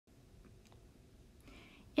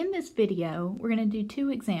In this video, we're going to do two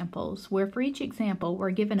examples where for each example we're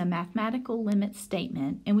given a mathematical limit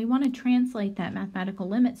statement and we want to translate that mathematical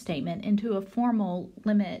limit statement into a formal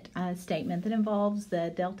limit statement that involves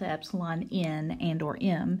the delta epsilon n and or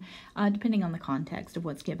m depending on the context of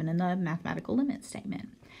what's given in the mathematical limit statement.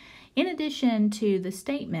 In addition to the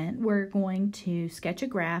statement, we're going to sketch a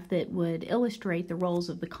graph that would illustrate the roles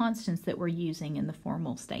of the constants that we're using in the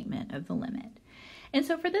formal statement of the limit. And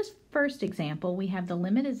so for this first example, we have the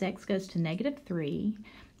limit as x goes to -3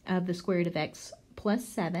 of the square root of x plus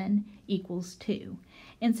 7 equals 2.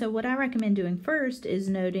 And so what I recommend doing first is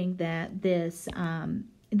noting that this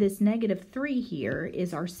 -3 here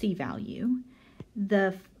is our c value.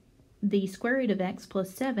 The square root of x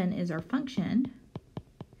plus 7 is our function.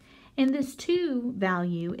 And this 2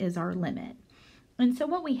 value is our limit. And so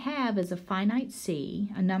what we have is a finite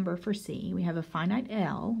c, a number for c. We have a finite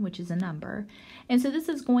L, which is a number. And so this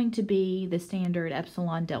is going to be the standard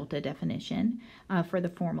epsilon delta definition for the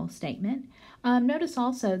formal statement. Notice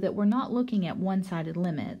also that we're not looking at one-sided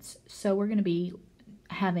limits, so we're going to be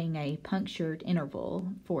having a punctured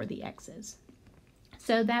interval for the x's.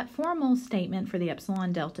 So that formal statement for the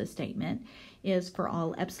epsilon delta statement is for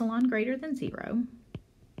all epsilon greater than 0.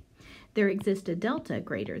 There exists a delta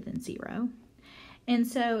greater than 0. And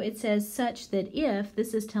so it says such that if,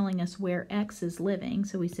 this is telling us where x is living,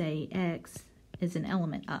 so we say x is an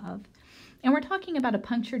element of, and we're talking about a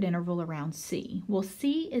punctured interval around c. Well,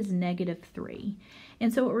 c is -3.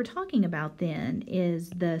 And so what we're talking about then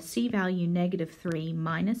is the c value -3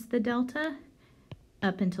 minus the delta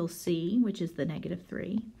up until c, which is the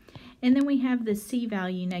 -3. And then we have the c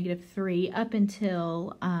value -3 up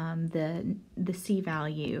until the c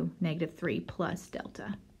value -3 plus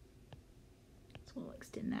delta. So we'll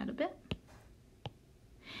extend that a bit.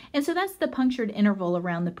 And so that's the punctured interval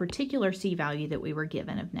around the particular c value that we were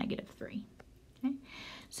given of -3. Okay?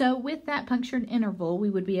 So with that punctured interval, we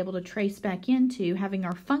would be able to trace back into having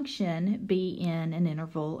our function be in an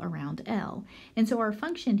interval around L. And so our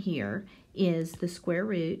function here is the square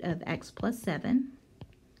root of x plus 7.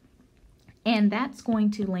 And that's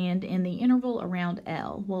going to land in the interval around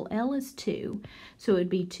L. Well, L is 2, so it would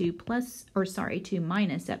be 2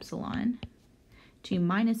 minus epsilon, 2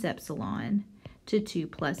 minus epsilon to 2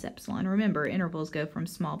 plus epsilon. Remember, intervals go from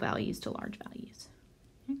small values to large values.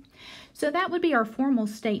 Okay? So that would be our formal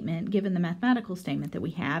statement given the mathematical statement that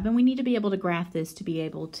we have, and we need to be able to graph this to be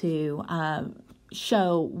able to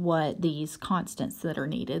show what these constants that are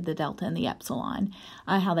needed, the delta and the epsilon,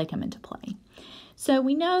 how they come into play. So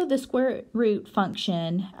we know the square root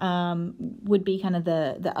function would be kind of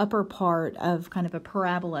the upper part of kind of a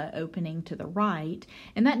parabola opening to the right,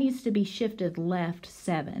 and that needs to be shifted left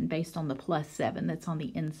 7 based on the plus 7 that's on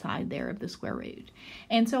the inside there of the square root.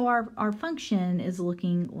 And so our function is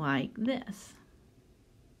looking like this.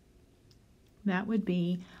 That would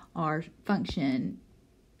be our function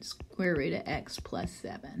square root of x plus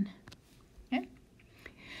 7. Okay?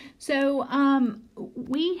 So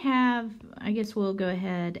we have, I guess we'll go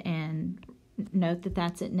ahead and note that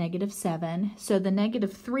that's at -7. So the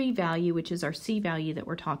 -3 value, which is our c value that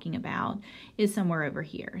we're talking about, is somewhere over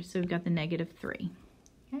here. So we've got the -3.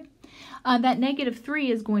 Okay? That -3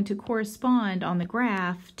 is going to correspond on the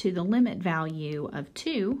graph to the limit value of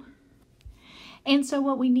 2. And so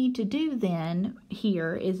what we need to do then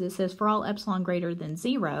here is it says for all epsilon greater than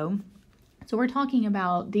 0, so we're talking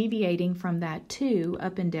about deviating from that 2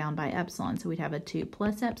 up and down by epsilon. So we'd have a 2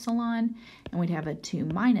 plus epsilon and we'd have a 2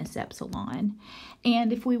 minus epsilon.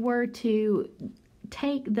 And if we were to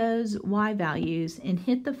take those y values and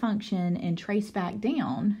hit the function and trace back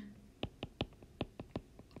down,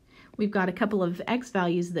 we've got a couple of x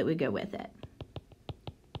values that would go with it.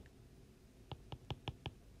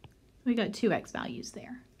 We got 2 x values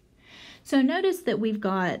there. So notice that we've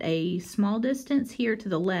got a small distance here to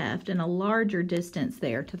the left and a larger distance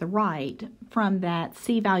there to the right from that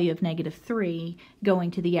c value of -3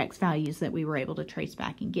 going to the x values that we were able to trace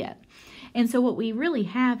back and get. And so what we really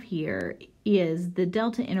have here is the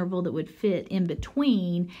delta interval that would fit in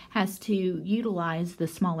between has to utilize the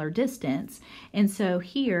smaller distance. And so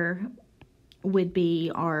here would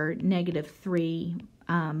be our -3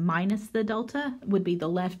 minus the delta would be the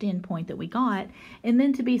left end point that we got, and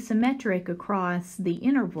then to be symmetric across the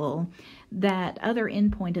interval, that other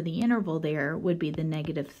end point of the interval there would be the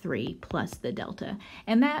 -3 plus the delta.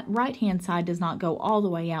 And that right hand side does not go all the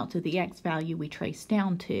way out to the x value we traced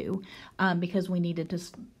down to because we needed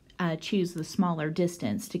to choose the smaller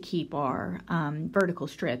distance to keep our vertical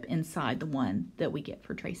strip inside the one that we get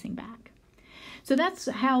for tracing back. So that's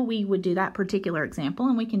how we would do that particular example,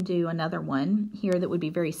 and we can do another one here that would be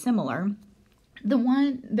very similar.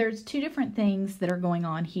 There's two different things that are going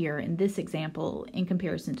on here in this example in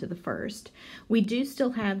comparison to the first. We do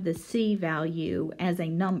still have the C value as a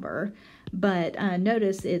number, but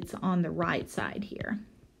notice it's on the right side here.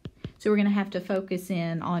 So we're going to have to focus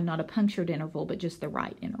in on not a punctured interval, but just the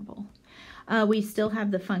right interval. We still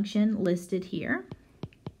have the function listed here.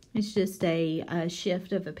 It's just a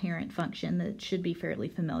shift of a parent function that should be fairly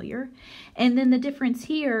familiar. And then the difference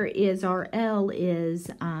here is our L is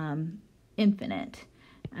infinite.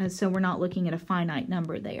 So we're not looking at a finite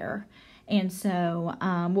number there. And so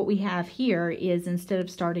what we have here is, instead of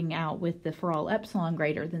starting out with the for all epsilon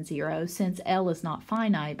greater than 0, since L is not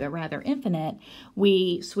finite but rather infinite,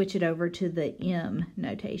 we switch it over to the M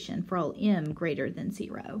notation, for all M greater than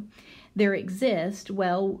 0. There exists,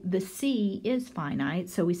 well, the C is finite,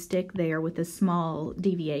 so we stick there with the small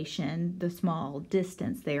deviation, the small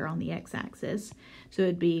distance there on the x-axis. So it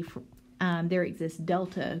would be, there exists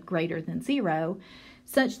delta greater than 0,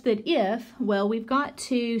 such that if, well, we've got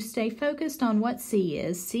to stay focused on what C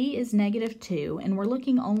is. C is -2, and we're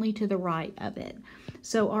looking only to the right of it.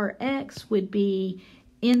 So our x would be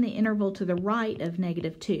in the interval to the right of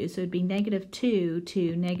 -2. So it'd be -2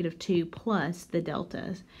 to -2 plus the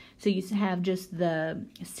delta. So you have just the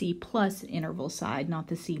C plus interval side, not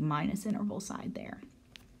the C minus interval side there.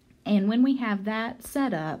 And when we have that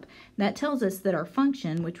set up, that tells us that our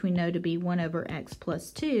function, which we know to be 1 over x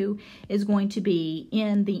plus 2, is going to be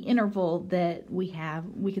in the interval that we have.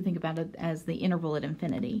 We can think about it as the interval at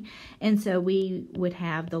infinity. And so we would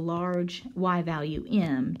have the large y value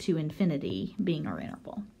m to infinity being our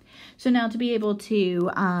interval. So now, to be able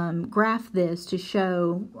to graph this to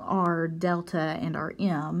show our delta and our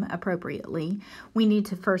m appropriately, we need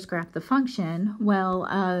to first graph the function.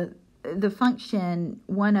 Well, the function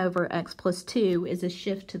 1 over x plus 2 is a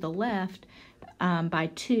shift to the left by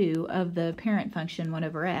 2 of the parent function 1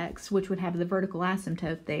 over x, which would have the vertical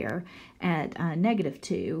asymptote there at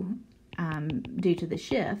 -2 due to the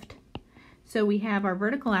shift. So we have our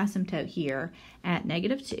vertical asymptote here at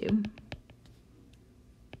 -2.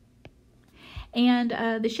 And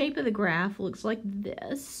the shape of the graph looks like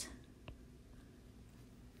this.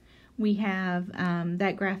 We have,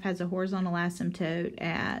 that graph has a horizontal asymptote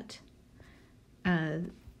at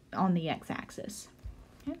on the x-axis.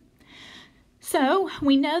 Okay. So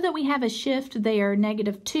we know that we have a shift there,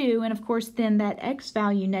 -2, and of course then that x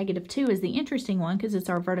value -2 is the interesting one because it's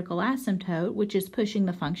our vertical asymptote, which is pushing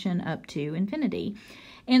the function up to infinity.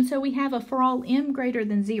 And so we have a for all m greater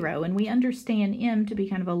than 0, and we understand m to be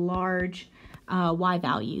kind of a large y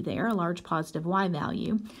value there, a large positive y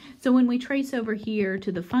value. So when we trace over here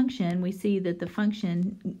to the function, we see that the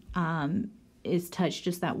function is touched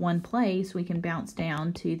just that one place. We can bounce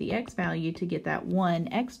down to the x value to get that one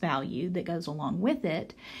x value that goes along with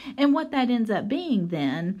it. And what that ends up being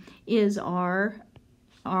then is our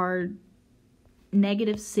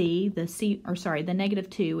negative c, the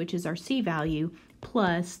 -2, which is our c value,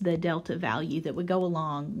 plus the delta value that would go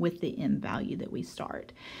along with the m value that we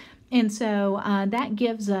start. And so that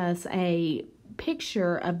gives us a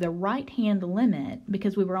picture of the right-hand limit,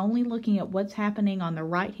 because we were only looking at what's happening on the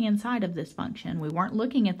right-hand side of this function. We weren't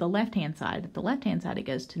looking at the left-hand side. At the left-hand side, it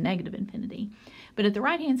goes to -infinity. But at the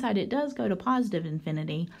right-hand side, it does go to positive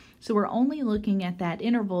infinity. So we're only looking at that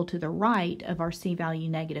interval to the right of our c value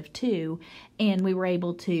 -2, and we were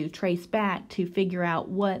able to trace back to figure out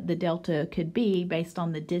what the delta could be based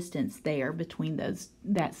on the distance there between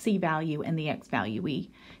that c value and the x value we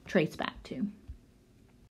trace back to.